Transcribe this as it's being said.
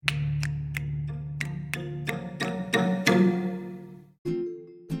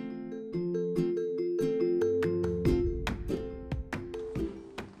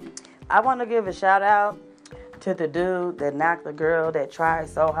I want to give a shout out to the dude that knocked the girl that tried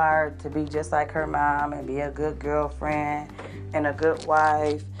so hard to be just like her mom and be a good girlfriend and a good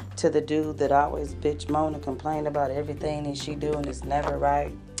wife, to the dude that always bitch moan and complain about everything that she do and it's never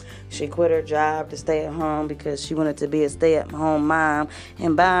right. She quit her job to stay at home because she wanted to be a stay-at-home mom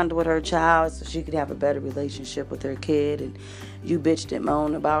and bond with her child so she could have a better relationship with her kid. And you bitched and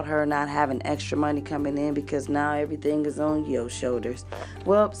moaned about her not having extra money coming in because now everything is on your shoulders.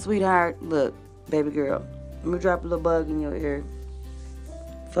 Well, sweetheart, look, baby girl, let me drop a little bug in your ear.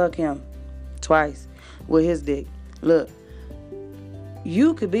 Fuck him. Twice. With his dick. Look,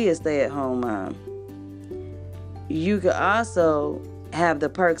 you could be a stay-at-home mom. You could also have the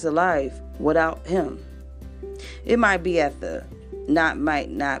perks of life without him. It might not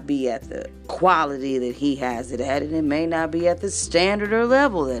be at the quality that he has it at, and it may not be at the standard or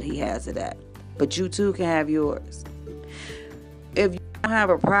level that he has it at. But you too can have yours. If you don't have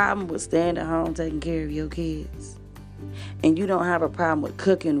a problem with staying at home taking care of your kids, and you don't have a problem with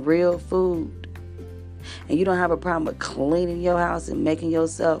cooking real food, and you don't have a problem with cleaning your house and making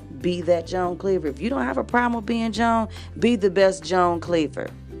yourself be that Joan Cleaver. If you don't have a problem with being Joan, be the best Joan Cleaver.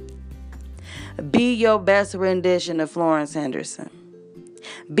 Be your best rendition of Florence Henderson.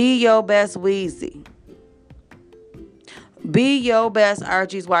 Be your best Wheezy. Be your best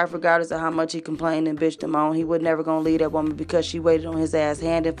Archie's wife, regardless of how much he complained and bitched him on. He was never going to leave that woman because she waited on his ass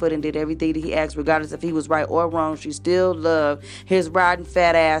hand and foot and did everything that he asked, regardless if he was right or wrong. She still loved his riding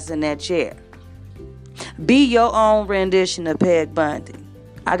fat ass in that chair. Be your own rendition of Peg Bundy.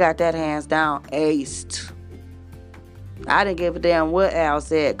 I got that hands down aced. I didn't give a damn what Al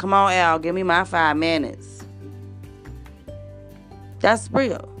said. Come on, Al, give me my 5 minutes. That's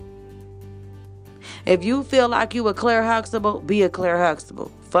real. If you feel like you a Claire Huxtable, be a Claire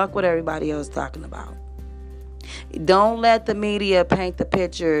Huxtable. Fuck what everybody else talking about. Don't let the media paint the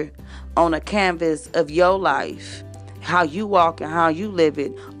picture on a canvas of your life, how you walk and how you live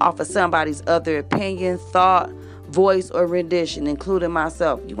it, off of somebody's other opinion, thought, voice, or rendition, including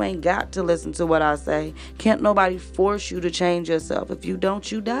myself. You ain't got to listen to what I say. Can't nobody force you to change yourself. If you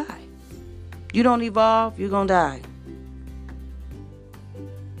don't, you die. You don't evolve, you're gonna die.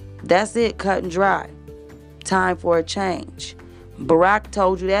 That's it, cut and dry. Time for a change. Barack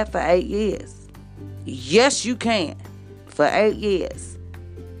told you that for 8 years. Yes, you can. For 8 years.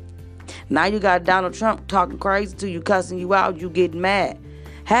 Now you got Donald Trump talking crazy to you, cussing you out, you getting mad.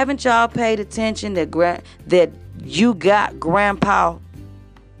 Haven't y'all paid attention that you got Grandpa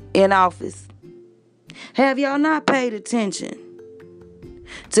in office? Have y'all not paid attention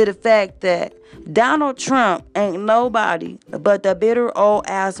to the fact that Donald Trump ain't nobody but the bitter old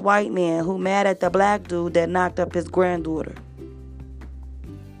ass white man who mad at the black dude that knocked up his granddaughter?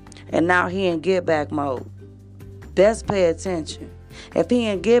 And now he in get back mode. Best pay attention. If he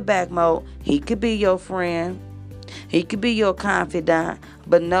in get back mode, he could be your friend. He could be your confidant.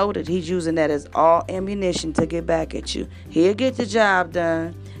 But know that he's using that as all ammunition to get back at you. He'll get the job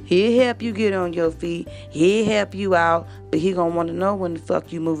done. He'll help you get on your feet. He'll help you out. But he gonna want to know when the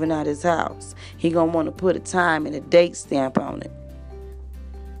fuck you moving out his house. He gonna want to put a time and a date stamp on it.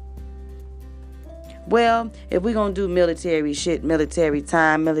 Well, if we gonna do military shit, military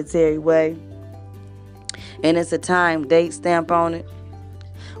time, military way, and it's a time date stamp on it,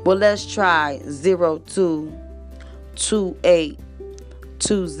 well, let's try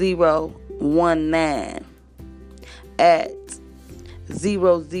 02282019 at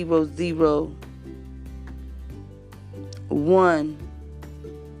 0001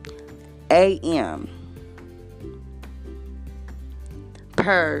 a.m.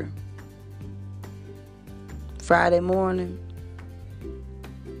 per Friday morning,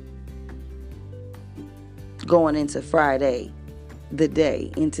 going into Friday, the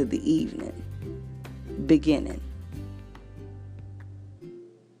day, into the evening, beginning.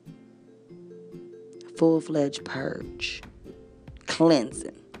 Full-fledged purge,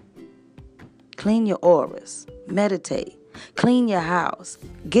 cleansing. Clean your auras, meditate, clean your house,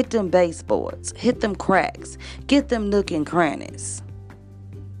 get them baseboards, hit them cracks, get them nook and crannies.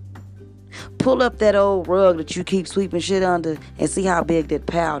 Pull up that old rug that you keep sweeping shit under and see how big that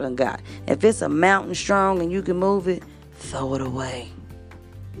pile done got. If it's a mountain strong and you can move it, throw it away.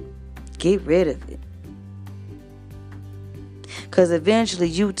 Get rid of it. Because eventually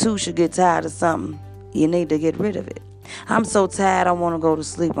you too should get tired of something. You need to get rid of it. I'm so tired I want to go to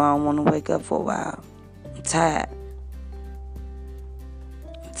sleep. I don't want to wake up for a while. I'm tired.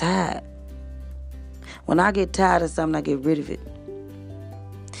 I'm tired. When I get tired of something, I get rid of it.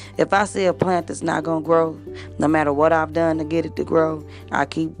 If I see a plant that's not going to grow, no matter what I've done to get it to grow, I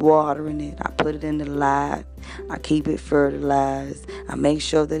keep watering it. I put it in the lot. I keep it fertilized. I make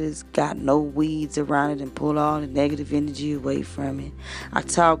sure that it's got no weeds around it and pull all the negative energy away from it. I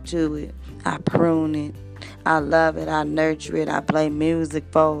talk to it. I prune it. I love it. I nurture it. I play music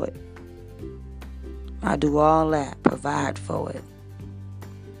for it. I do all that, provide for it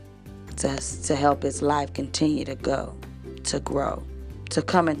to help its life continue to go, to grow, to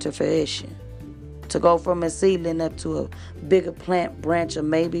come into fruition, to go from a seedling up to a bigger plant, branch, or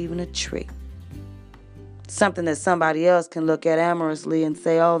maybe even a tree. Something that somebody else can look at amorously and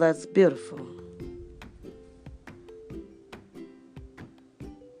say, oh, that's beautiful.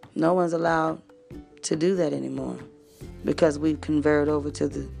 No one's allowed to do that anymore because we've converted over to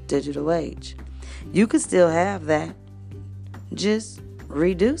the digital age. You could still have that. Just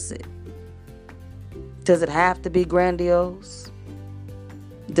reduce it. Does it have to be grandiose?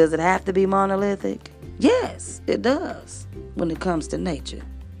 Does it have to be monolithic? Yes, it does when it comes to nature.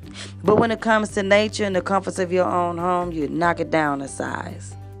 But when it comes to nature and the comforts of your own home, you knock it down a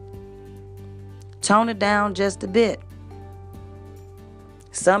size. Tone it down just a bit.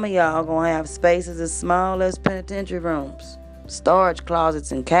 Some of y'all gonna have spaces as small as penitentiary rooms, storage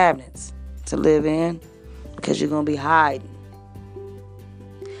closets and cabinets to live in because you're gonna be hiding.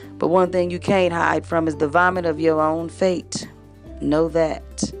 But one thing you can't hide from is the vomit of your own fate. Know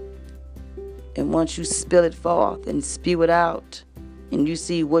that. And once you spill it forth and spew it out, and you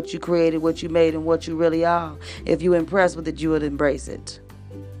see what you created, what you made, and what you really are, if you're impressed with it, you would embrace it.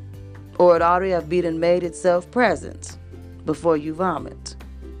 Or it already have been and made itself present before you vomit.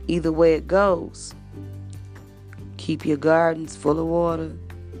 Either way it goes, keep your gardens full of water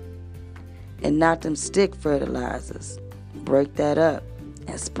and not them stick fertilizers. Break that up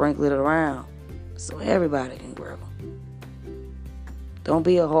and sprinkle it around so everybody can grow. Don't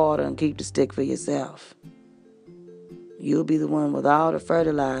be a hoarder and keep the stick for yourself. You'll be the one with all the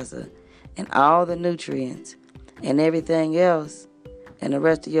fertilizer and all the nutrients and everything else, and the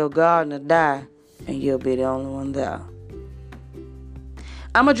rest of your garden will die, and you'll be the only one there.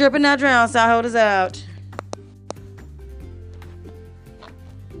 I'm a drip and not drown, so I hold us out.